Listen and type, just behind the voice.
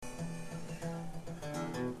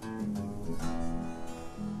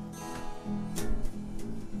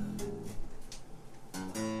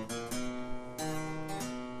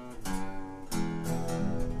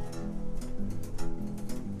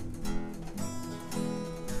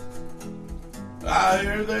I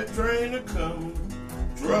hear that train a-comin',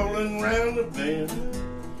 it's rolling round the bend.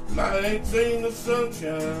 I ain't seen the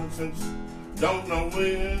sunshine since don't know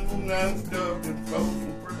when. I'm stuck in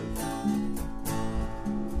Folsom Prison.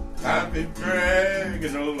 I keep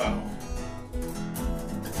dragging along,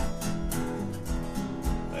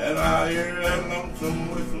 and I hear that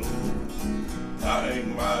lonesome whistle. I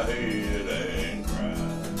hang my head and cry.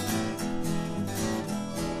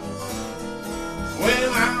 When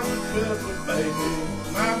I was just a baby,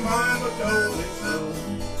 my mama told me so.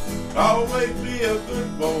 Always be a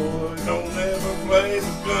good boy, don't ever play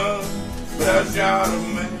with guns. But I shot a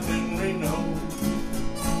man in Reno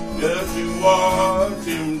just to watch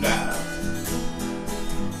him die.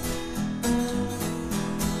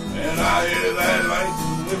 And I hear that light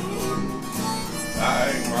whistle, I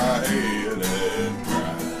hang my head and cry.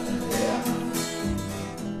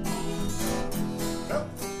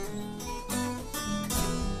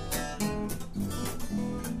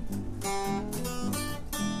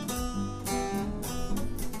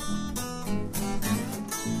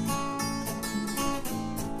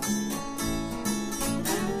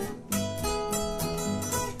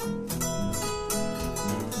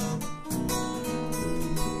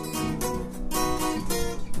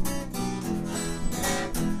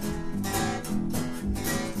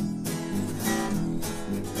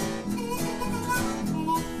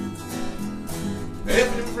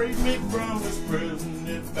 If you freed me from this prison,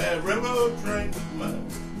 if that railroad train was mine,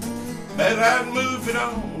 bet I'd move it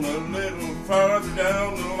on a little farther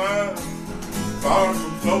down the line, far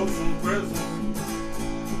from Folsom Prison.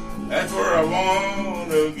 That's where I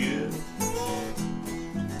want to get.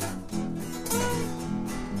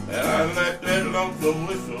 And I let that lonesome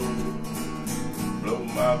whistle blow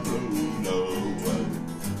my blues away.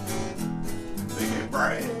 Big and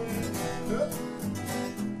bright.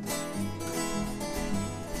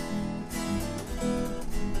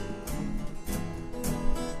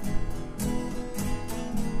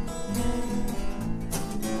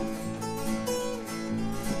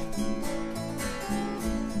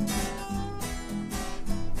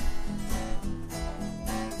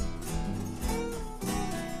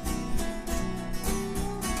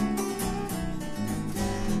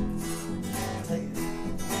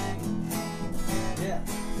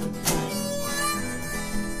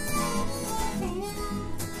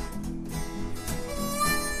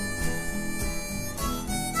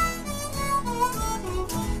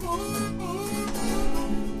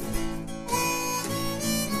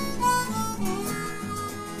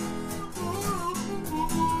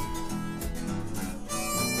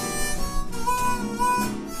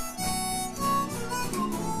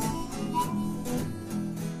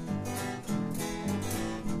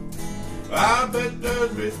 I bet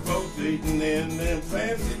there's rich folks eating in them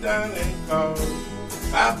fancy dining cars.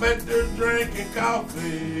 I bet they're drinking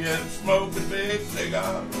coffee and smoking big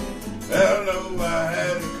cigars. Hell no, I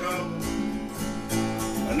had it coming.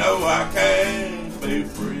 I know I can't be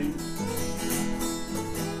free.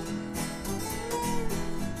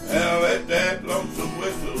 And let that lonesome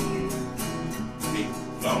whistle keep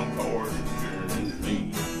on torturing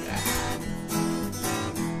me.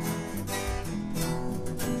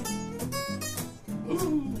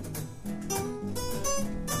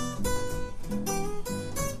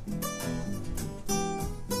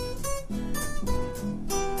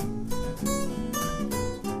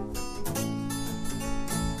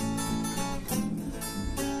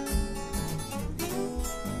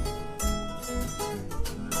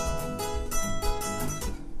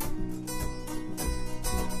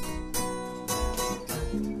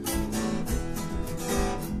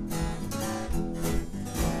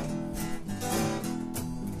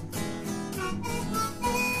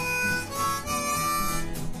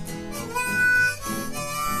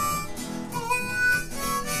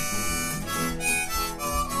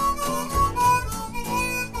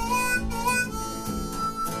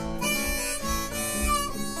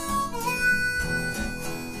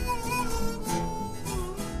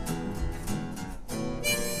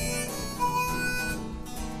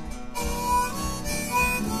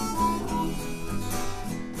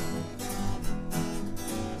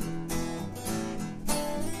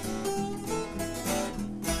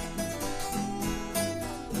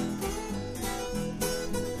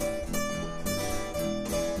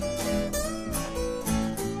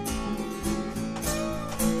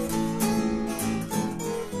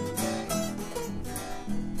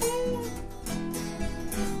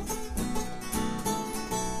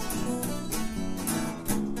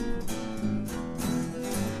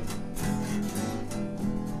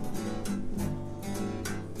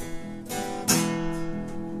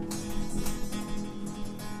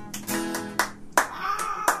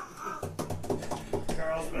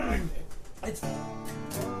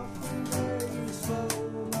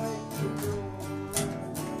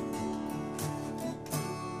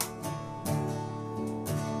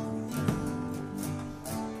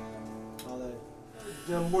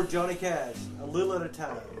 know, more Johnny Cash. A little at a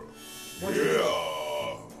time. Yeah.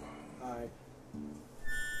 Alright.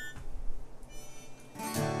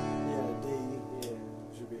 Yeah, D. Yeah,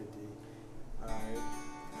 should be a D. Alright.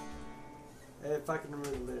 If I can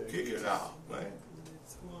remember the lyrics. Kick it out, man.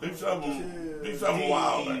 Do something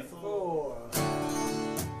wild, man. 4.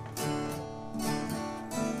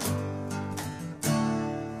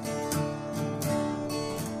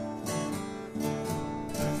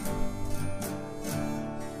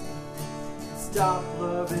 Stop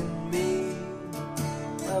loving me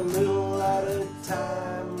a little at a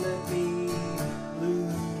time. Let me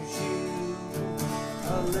lose you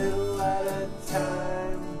a little at a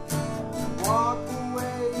time. Walk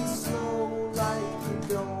away slow like you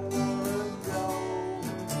don't wanna go.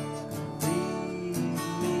 Leave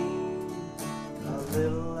me a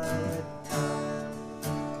little at a time.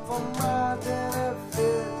 For my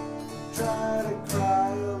benefit, try to cry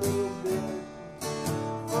a little bit.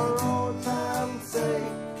 For old time's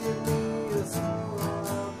sake, give me a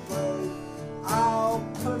small break. I'll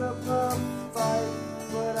put up a fight,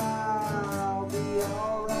 but I'll be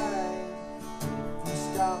alright. If you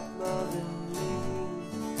stop loving me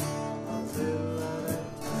a little at a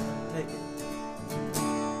time. Take it.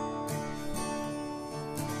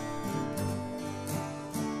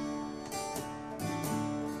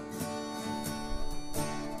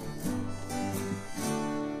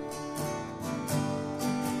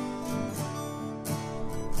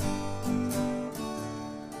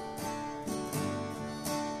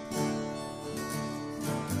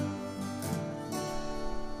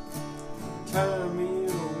 Turn me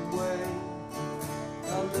away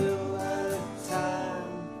a little at a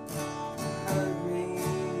time. Hurt me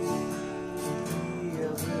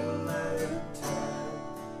a little at a time.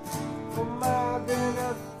 For my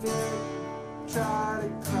benefit, try to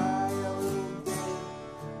cry a little bit.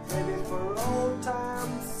 Maybe for old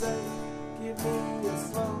time's sake, give me a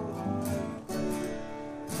slow heartbreak.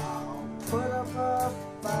 I'll put up a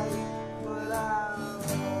fight, but I'll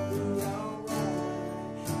be alright.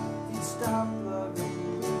 Stop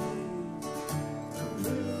loving me a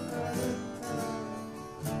little at a time.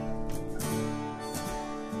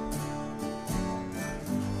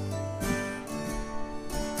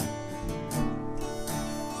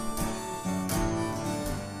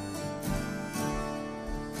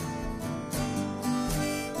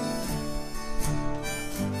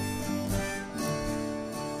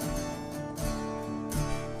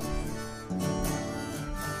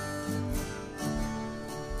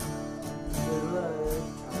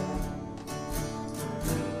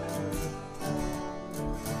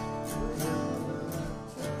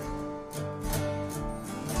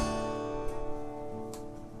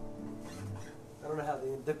 I don't know how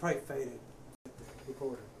they probably faded the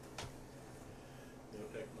recorder. No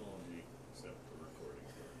technology except for recording.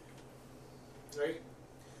 Right?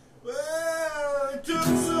 Well, I took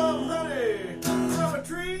some honey from a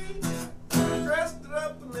tree, dressed it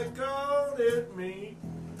up and they called it me.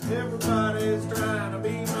 Everybody's trying to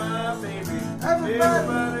be my baby.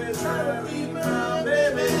 Everybody's trying to be my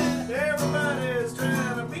baby. Everybody's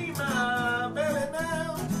trying to be my baby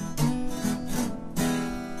now.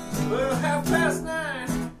 Well,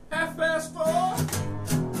 9:30, 4:30,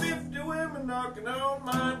 50 women knocking on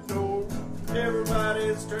my door.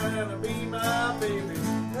 Everybody's trying to be my baby.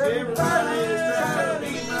 Everybody's trying to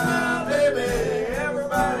be my baby.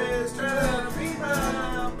 Everybody's trying to be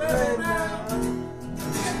my baby now.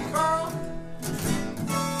 Carl.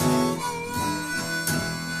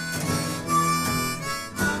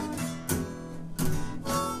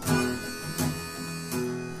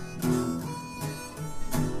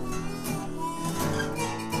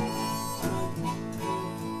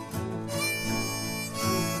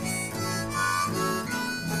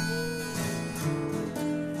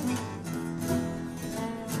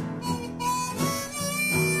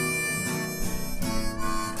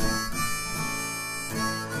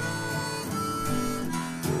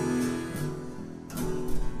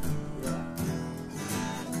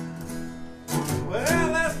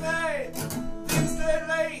 Well, last night, didn't stay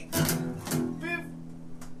late.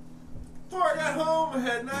 Before I got home, I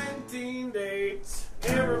had 19 dates.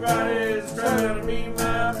 Everybody's trying to be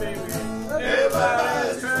my baby.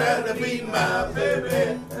 Everybody's trying to be my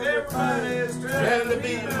baby. Everybody's trying to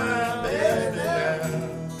be my baby now.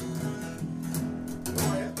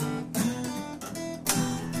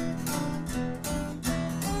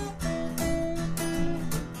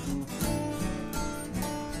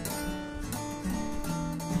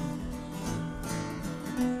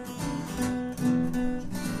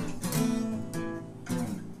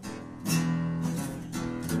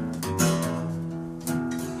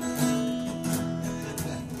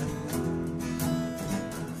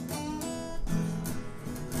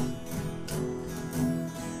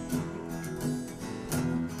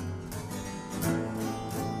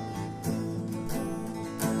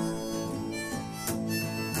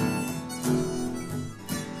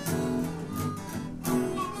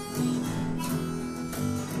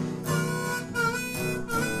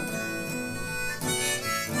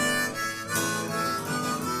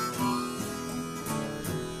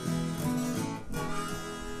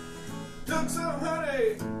 took some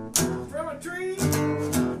honey from a tree,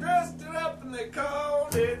 dressed it up and they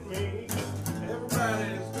called it me.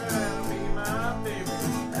 Everybody's trying to be my baby.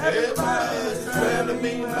 Everybody's trying to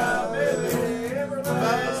be my baby.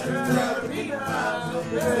 Everybody's trying to be my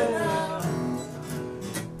baby now.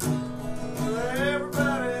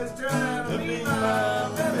 Everybody's trying to be my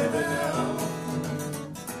baby now.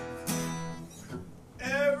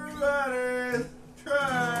 Everybody's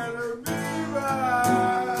trying to be my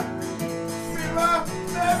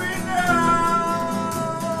baby now.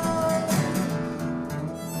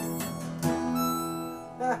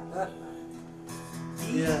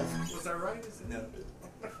 Yeah. Was that right? No.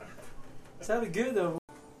 Sounded good though.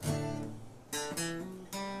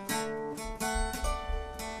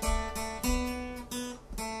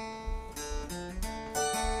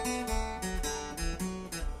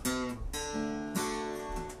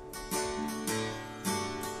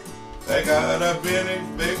 They got a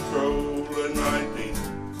vintage big troll in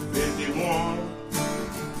 1951,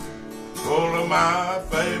 full of my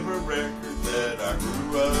favorite records that I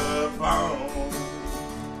grew up on.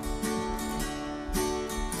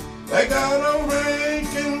 They got a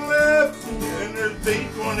Rankin Lefty and there's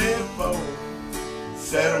B-24.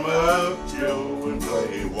 Set 'em up, Joe, and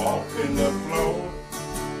play Walking the Floor.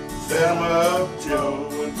 Set 'em up, Joe,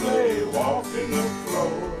 and play Walking the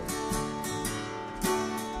Floor.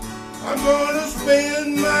 I'm gonna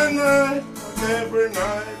spend my night like every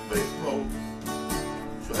night before.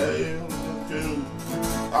 Play 'em a tune,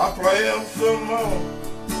 I'll play 'em some more.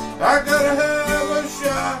 I gotta have a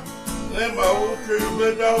shot, them old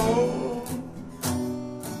troubadours.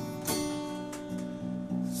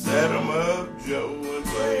 Set 'em up, Joe, and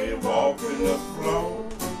play Walking the Floor.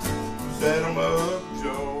 Set 'em up,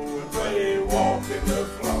 Joe, and play Walking the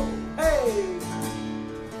Floor. Hey!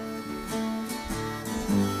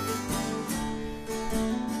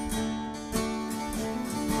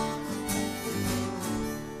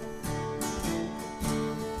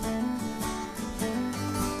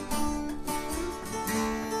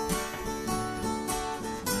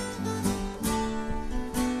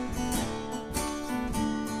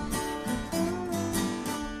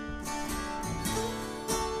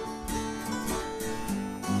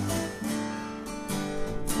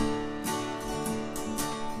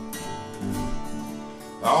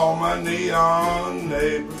 All my neon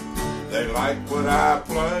neighbors, they like what I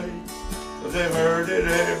play, 'cause they've heard it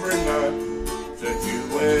every night since you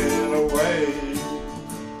went away.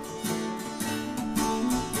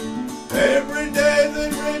 Every day they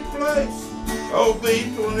replace old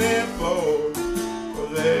B-24,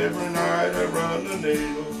 'cause every night I run the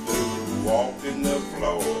needle through Walking the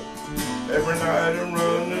Floor. Every night I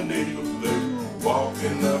run the needle through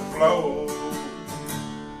Walking the Floor.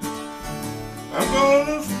 I'm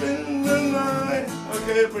gonna spend the night like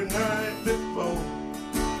every night before.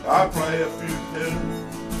 I play a few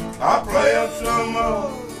tunes, I play 'em some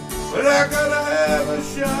more, but I gotta have a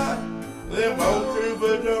shot, them old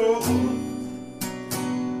troubadours.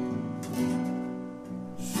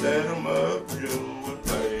 Set 'em up, Joe, and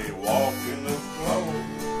play Walking the Floor.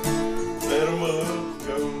 Set 'em up,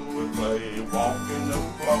 Joe, and play Walking the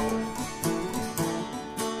Floor.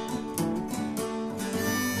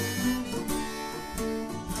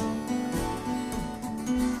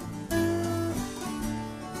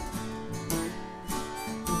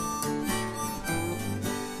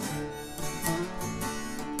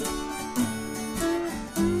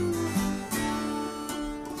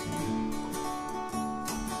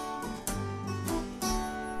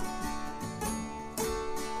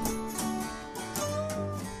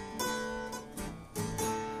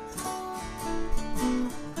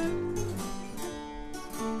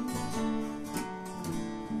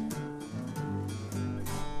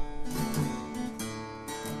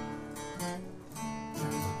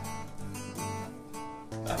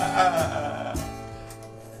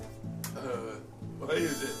 What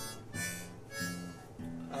is it?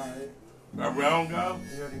 Alright. Are we on go?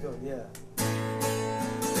 You already go, yeah.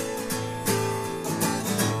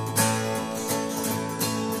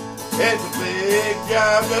 It's a big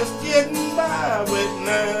job just getting by with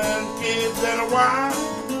 9 kids and a wife.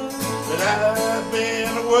 But I've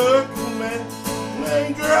been a working man,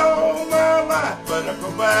 major all my life, but I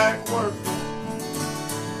go back working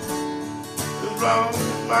as long as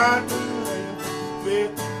my dreams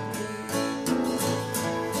fit.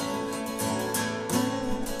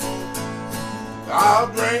 I'll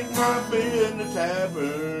drink my beer in the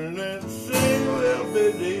tavern and sing a little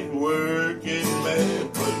bit of these working man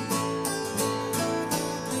blues.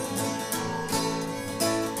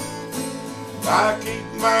 I keep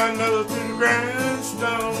my nose to the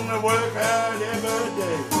grindstone and work out every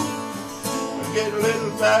day. get a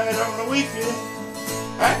little tired on the weekend.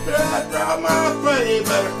 After I draw my pay,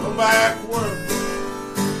 better go back to work.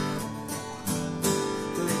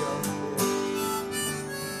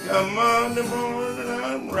 Come Monday morning,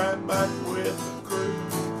 I'm right back with the crew.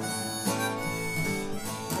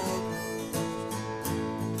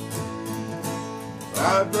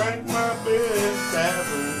 I drank my beer in the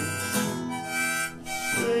tavern,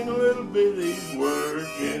 sing a little bitty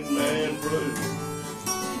working man blues.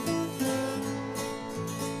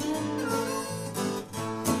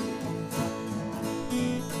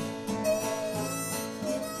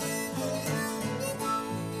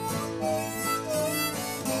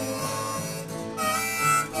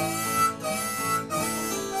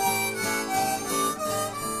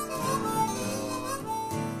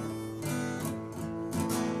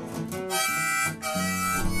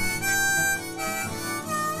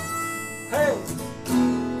 Hey!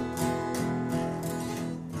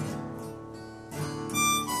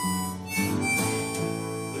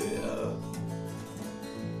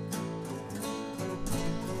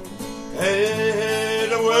 Hey,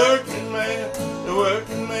 the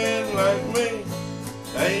working man like me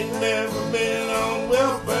ain't never been on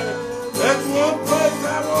welfare. That's one place I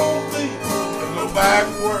won't be, to go back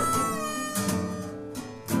to work.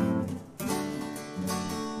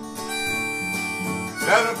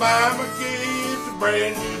 Gotta buy my kids a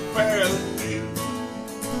brand new pair of shoes.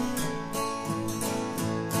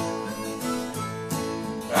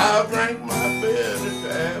 I'll drink my beer at the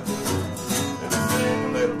tavern and sing a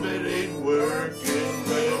little bitty working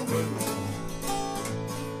man blues.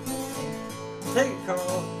 Take it,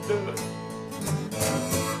 Carl. Do it.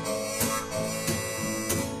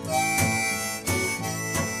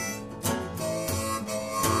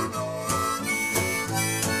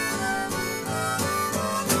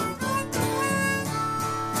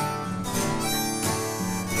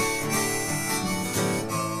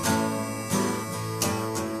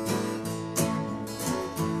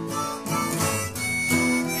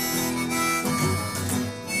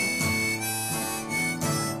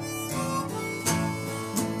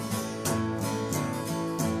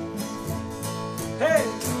 Hey!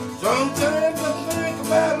 Sometimes I think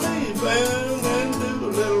about leaving and do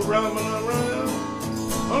a little roaming around.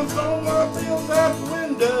 On some my bills out the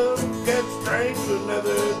window, catch a train to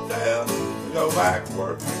another town, and go back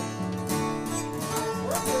working.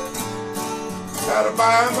 Gotta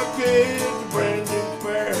buy my kids a brand new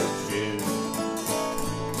pair of shoes.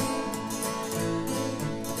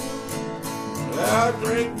 I'll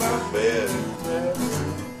drink my beer and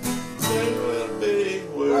sing a little bitty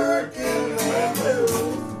working man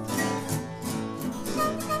blues.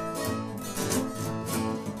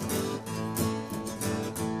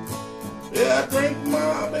 Yeah, I drink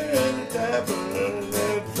my beer in the tavern and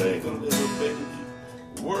then sing a little bitty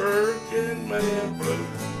working man blues.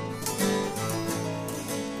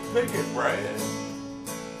 Pick it, Brad.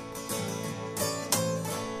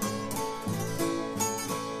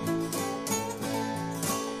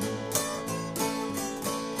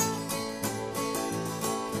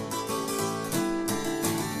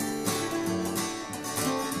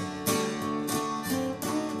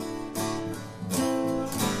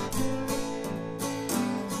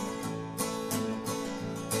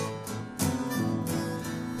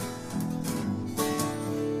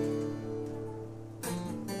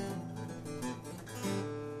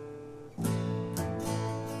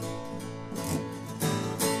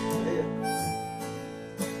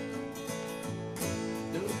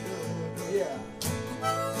 Yeah.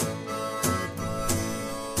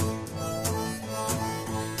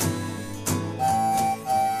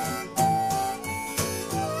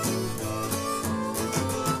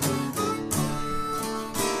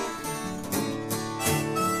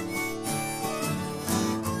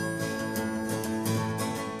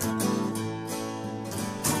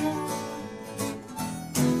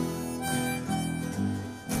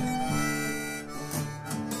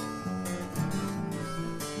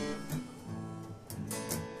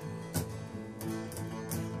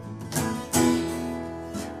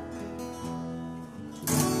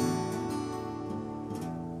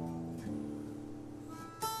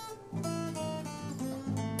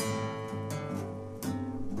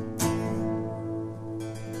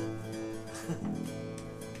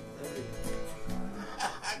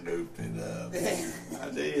 I goofed it up. I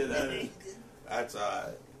did. That's all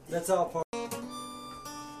right. That's all part.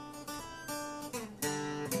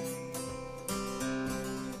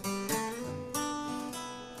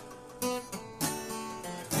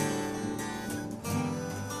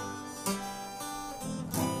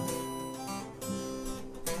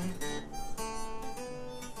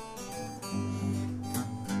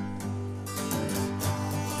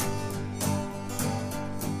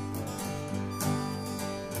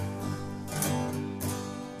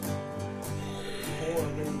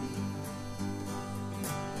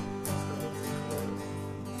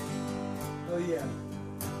 Yeah.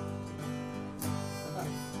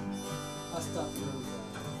 I'll stop the road.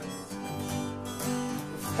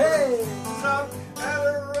 Hey! Stop at a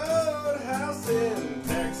roadhouse in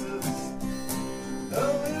Texas, a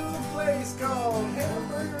little place called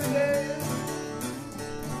Hamburger Den.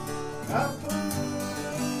 I put a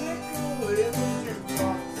nickel in the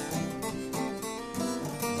jukebox,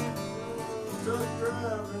 truck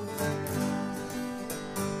driving man.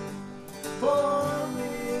 Pour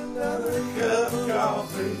me another cup of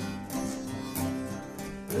coffee.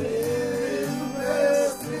 This is the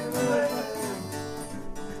best in the land.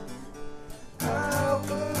 I'll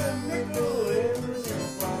put a nickel in the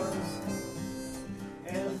jukebox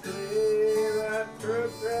and play that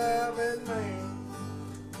truck driving man.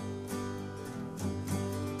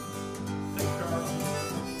 Hey, Carl.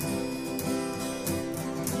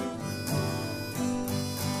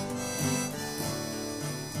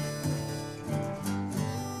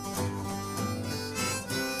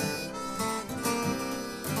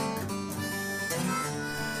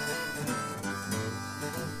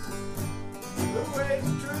 The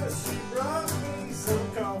waitress, she brought me some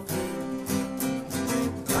coffee.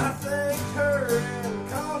 I thanked her and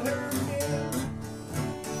called her again.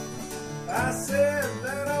 I said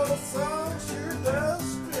that old song sure does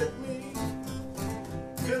fit me,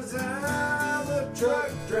 'cause I'm a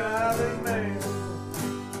truck driving man.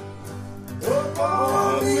 Oh,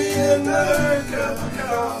 pour me another cup of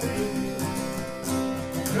coffee.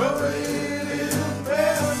 Oh, it is the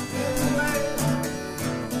best in the land.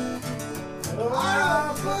 Oh,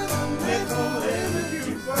 I'll put a nickel in the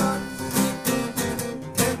jukebox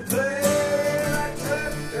and play that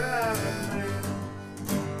truck driving man.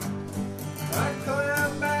 I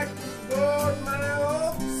climbed back aboard my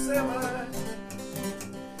old semi,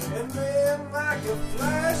 and then like a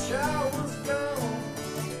flash I was gone.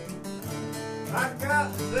 I got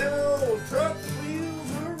them old truck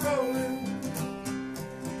wheels a-rolling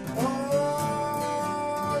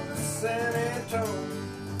on to San Antonio.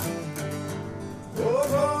 Oh,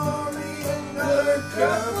 pour me another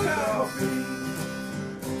cup of coffee.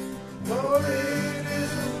 Oh, it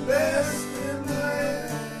is the best in the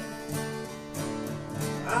land.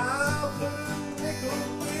 I'll put a nickel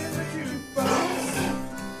in the jukebox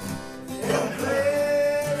and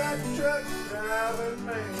play that truck driving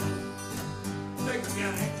man. Thanks, guy.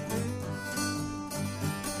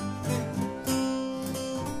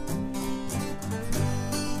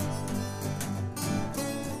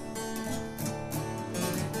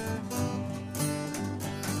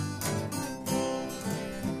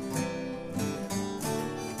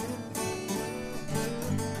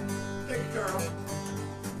 Thank you, Carl.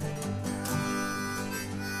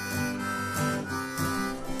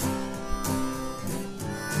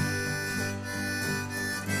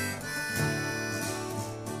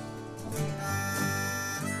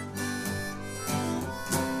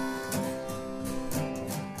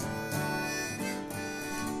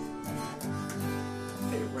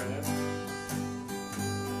 Hey, Brad.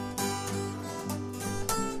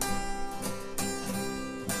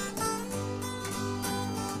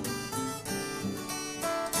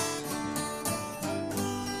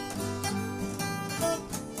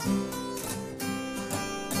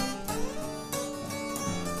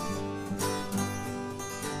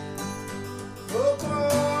 Oh,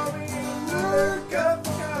 pour me another cup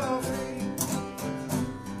of coffee.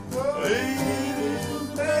 Oh, it is the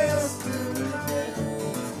best in the land.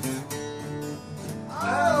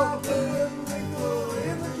 I'll put a nickel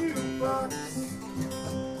in the jukebox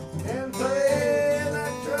and play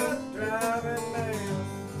that truck driving man.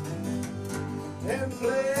 And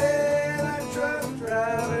play that truck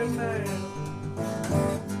driving man.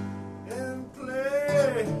 And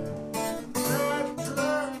play that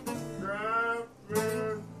truck driving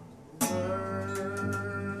man.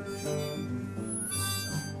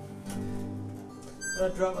 I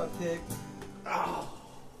dropped my pick. Oh.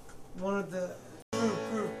 One of the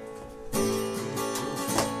group.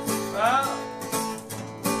 Well,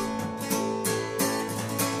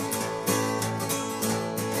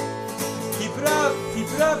 Keep it up, keep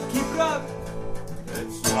it up, keep it up.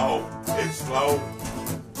 It's slow. It's slow.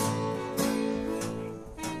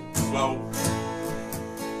 Slow.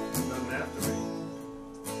 doesn't have to be.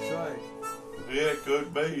 That's right. Yeah, it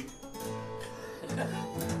could be.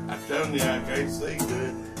 I'm telling you, I can't see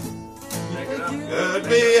good. Make it up. Could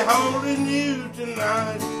be holding you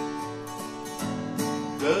tonight.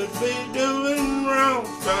 Could be doing wrong,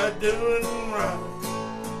 try doing right.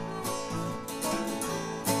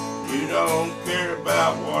 You don't care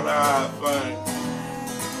about what I think.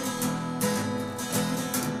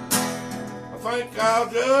 I think I'll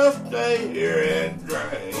just stay here and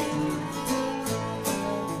drink.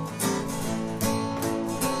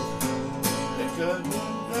 cut you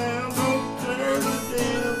down, don't turn it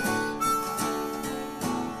down.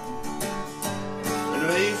 At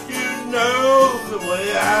least you know the way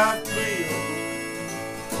I feel.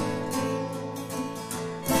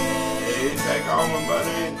 Hey, take all my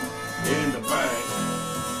money in the bank.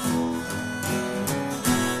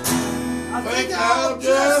 I think I'll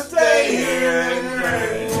just stay here and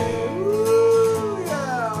drink.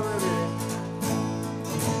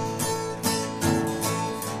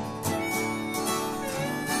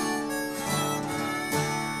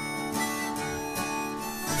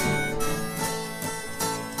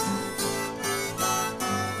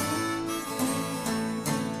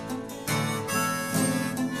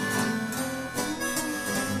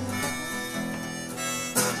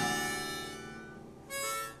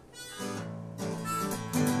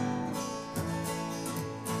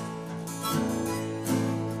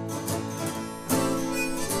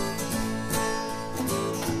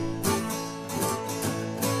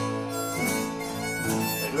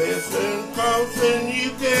 Listen close and you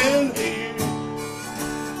can hear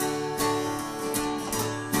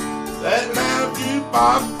that loud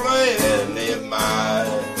jukebox playing in my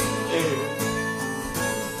ear.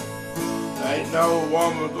 Ain't no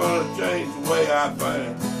woman gonna change the way I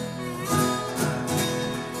think.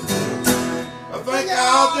 I think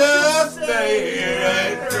I'll just stay here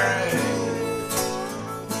and drink.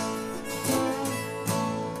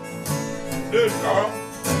 Good Carl.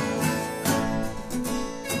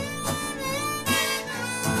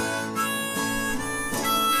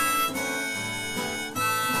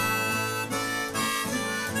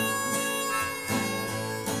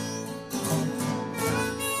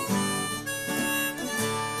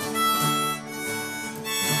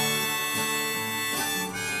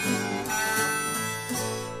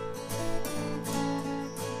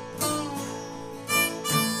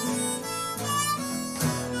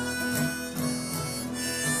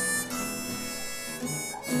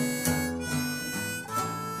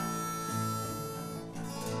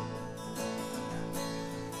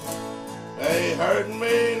 Hey, hurting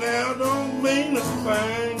me now don't mean a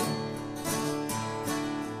thing.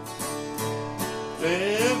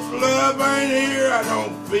 Since love ain't here, I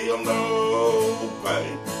don't feel no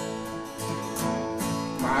pain.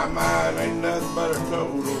 My mind ain't nothing but a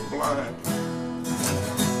total blank.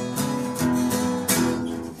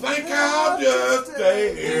 Think I'll just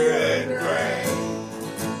stay here and drink.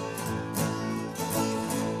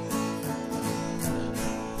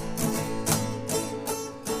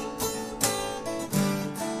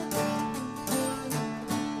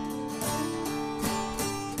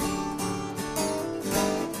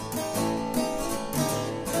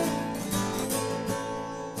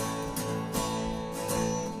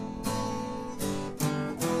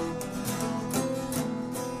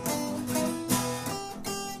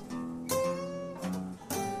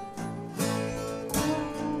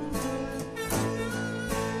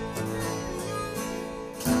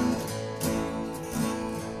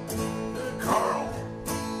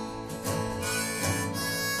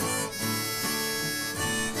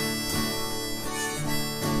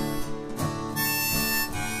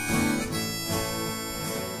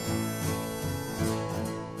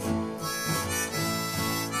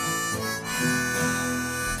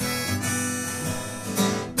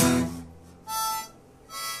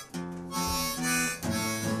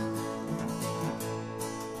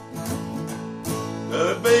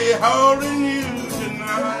 Could be holding you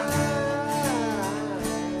tonight.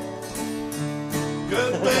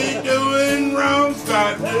 Could be doing wrong,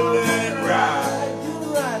 start doing right.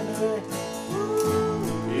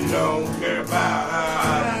 You don't care about how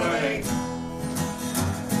I think.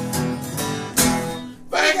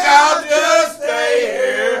 Think I'll just stay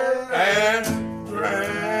here and drink.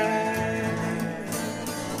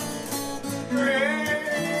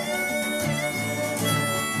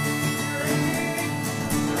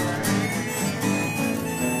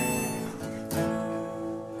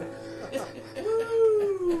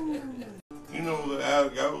 You know how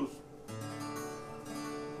it goes.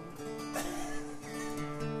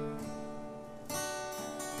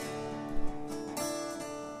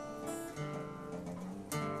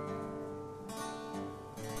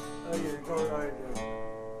 Oh, you're going right now.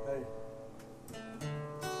 Hey.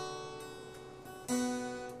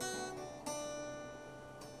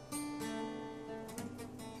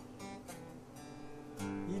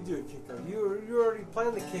 You do a kickoff. You already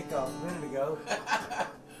planned the kickoff a minute ago.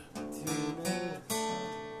 2 minutes.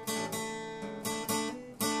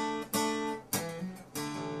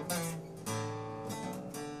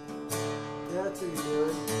 That's what you're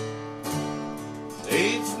doing.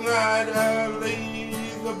 Each night I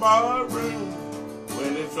leave the bar room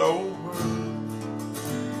when it's over.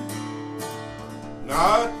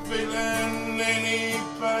 not feeling any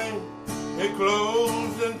pain at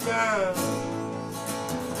closing time.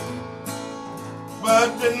 But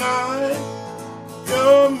tonight,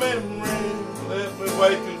 your memory left me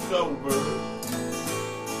way too sober.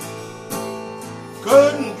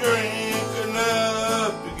 Couldn't drink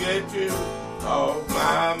enough to get you off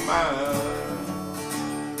my mind.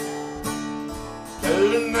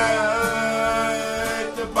 Tonight,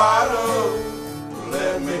 the bottle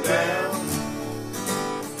let me down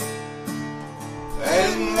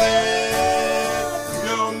and let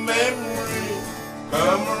your memory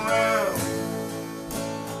come around.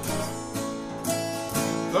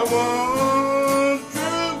 The one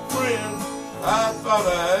true friend I thought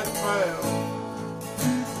I'd found.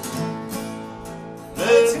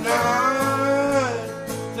 Tonight,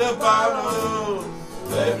 the bottle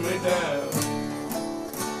let me down.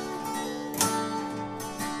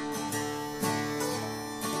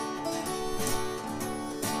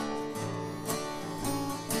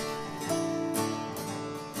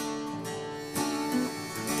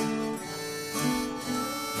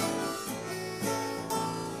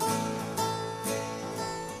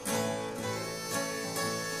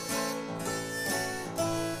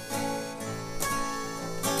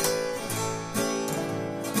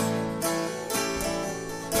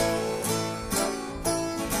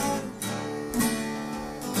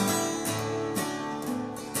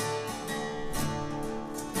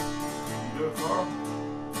 Good harp.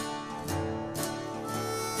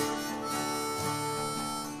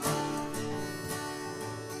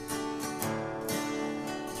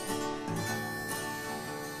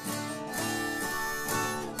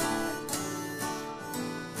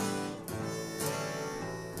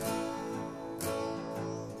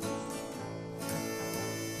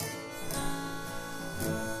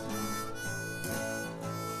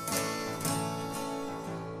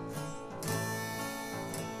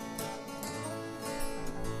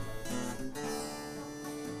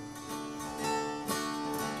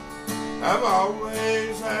 I've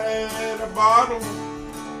always had a bottle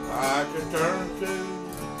I could turn to,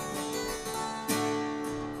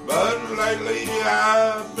 but lately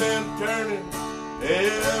I've been turning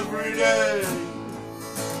every day.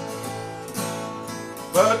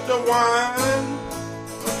 But the wine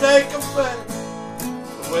will take effect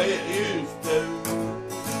the way it used to,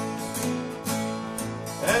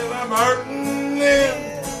 and I'm hurting in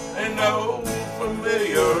an old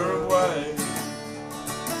familiar way.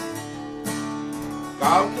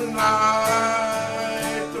 'Cause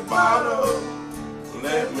tonight the bottle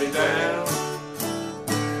let me down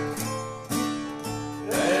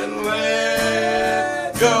and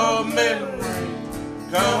let your memory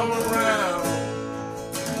come around.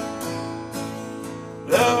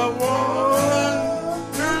 The one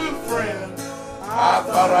true friend I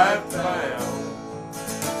thought I'd found.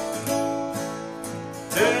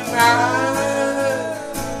 Tonight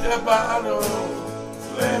the bottle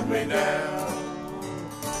let me down.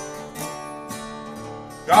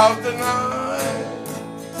 'Cause tonight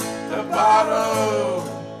the bottle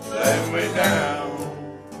let me down.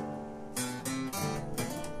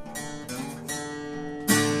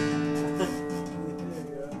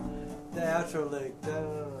 The outro lick.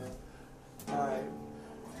 Alright.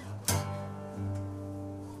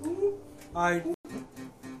 Alright.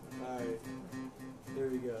 Alright. Here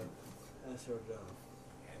we go. That's our job.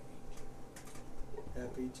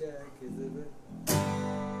 Happy Jack, isn't it?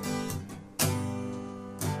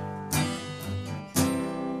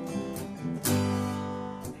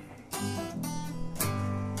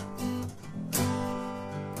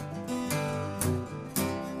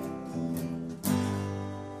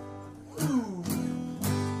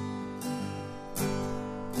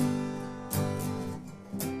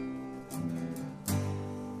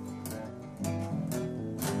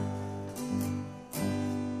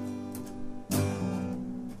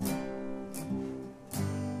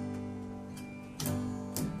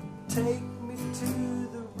 Take me to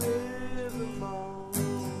the river, Lord.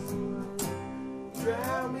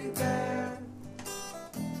 Drown me there.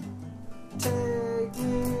 Take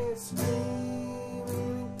me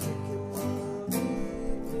screaming, kicking,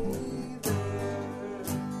 leave me there.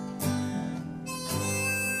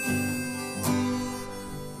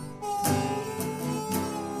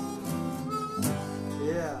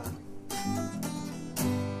 Yeah.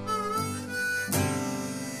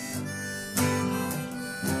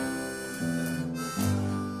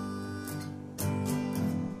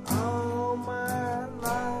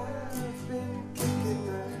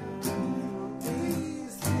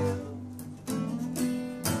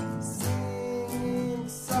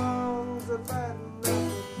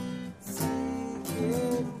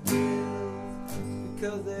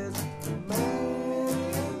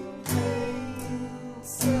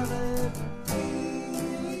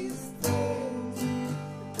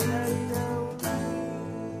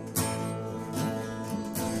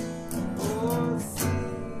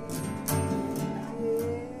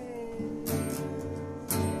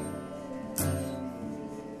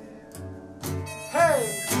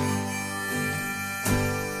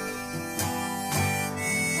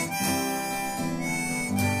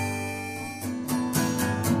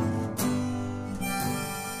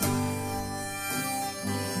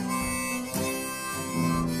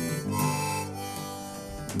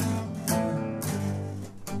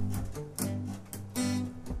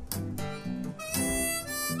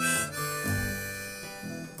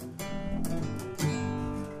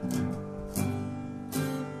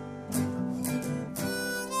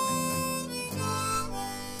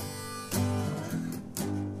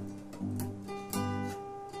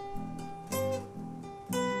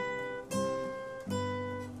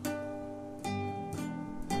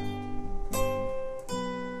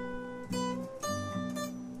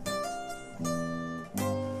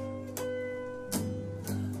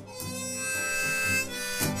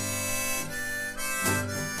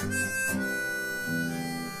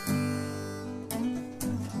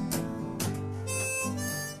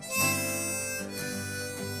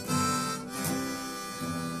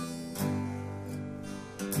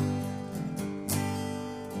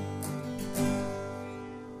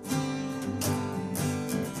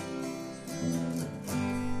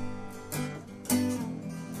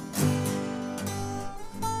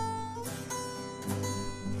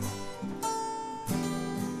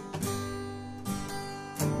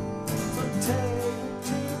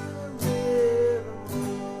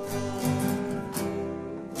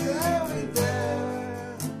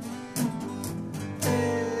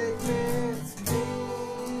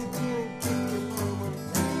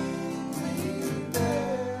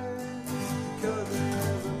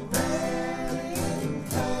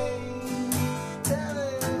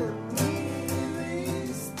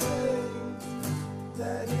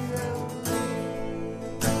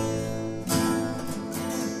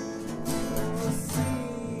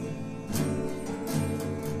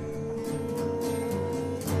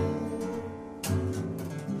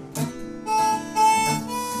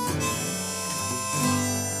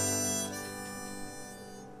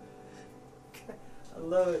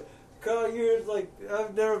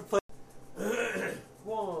 I've never played.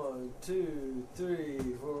 1, 2, 3,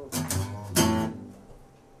 4.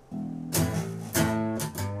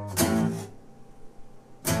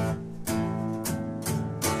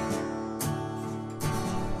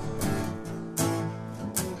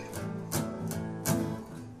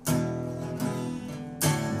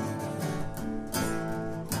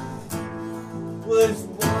 Well, it's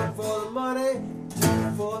 1 for the money,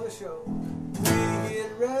 2 for the show. We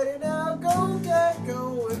get ready now, go, get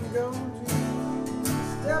going, go,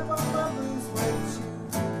 step on my blue suede shoe.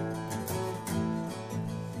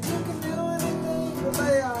 You can do anything but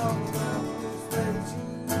lay off my blue suede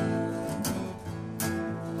shoe.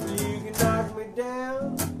 You can knock me down,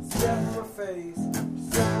 step on my face,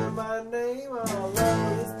 say my name all over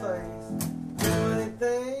this place. Do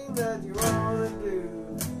anything that you want to do,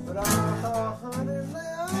 but I'll honey,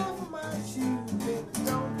 lay off my shoes, baby,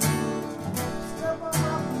 don't do. Step on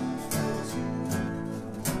my blue suede shoe.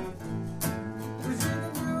 'Cause you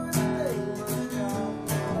can do anything but lay off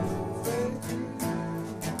my blue suede shoe.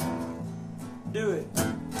 Do it.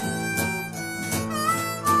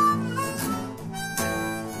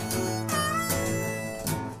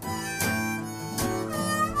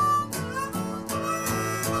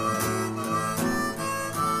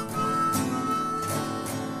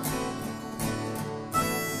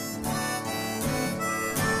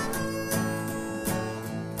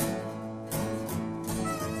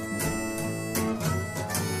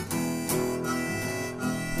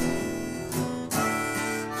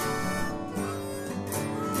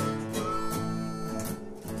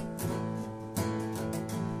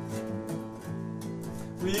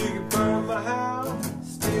 Well, you can burn my house,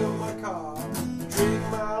 steal my car, drink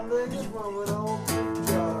my liquor from an open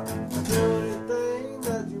jar. Do anything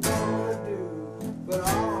that you want to do, but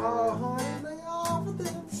honey, lay off of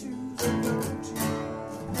them shoes and don't you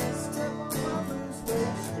step on my blue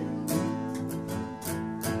suede shoe.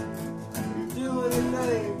 You do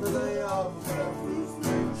anything but lay off of my blue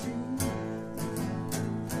suede shoe.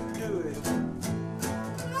 Do it.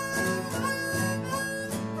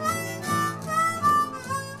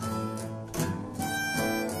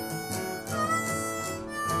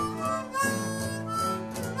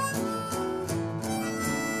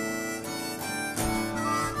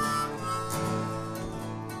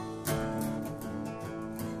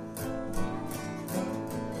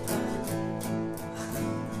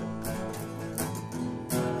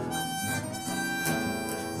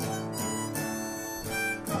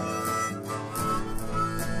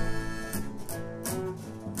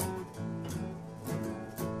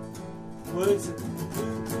 What is it?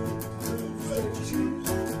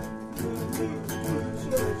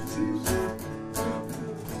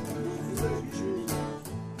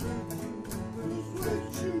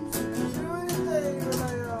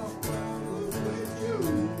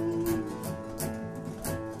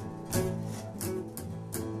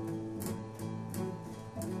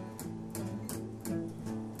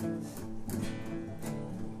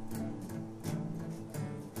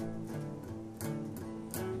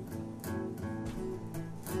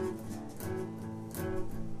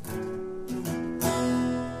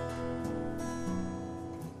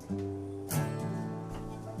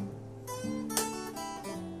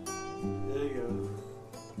 There you go.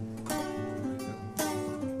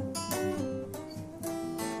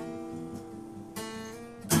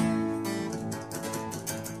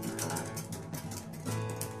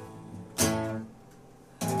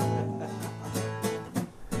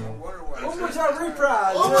 One more time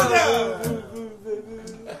reprise.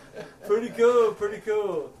 Pretty cool, pretty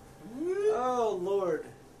cool. Oh Lord.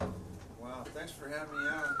 Wow, thanks for having me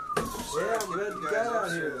out. Yeah, I'm glad you got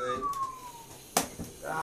out here. Late.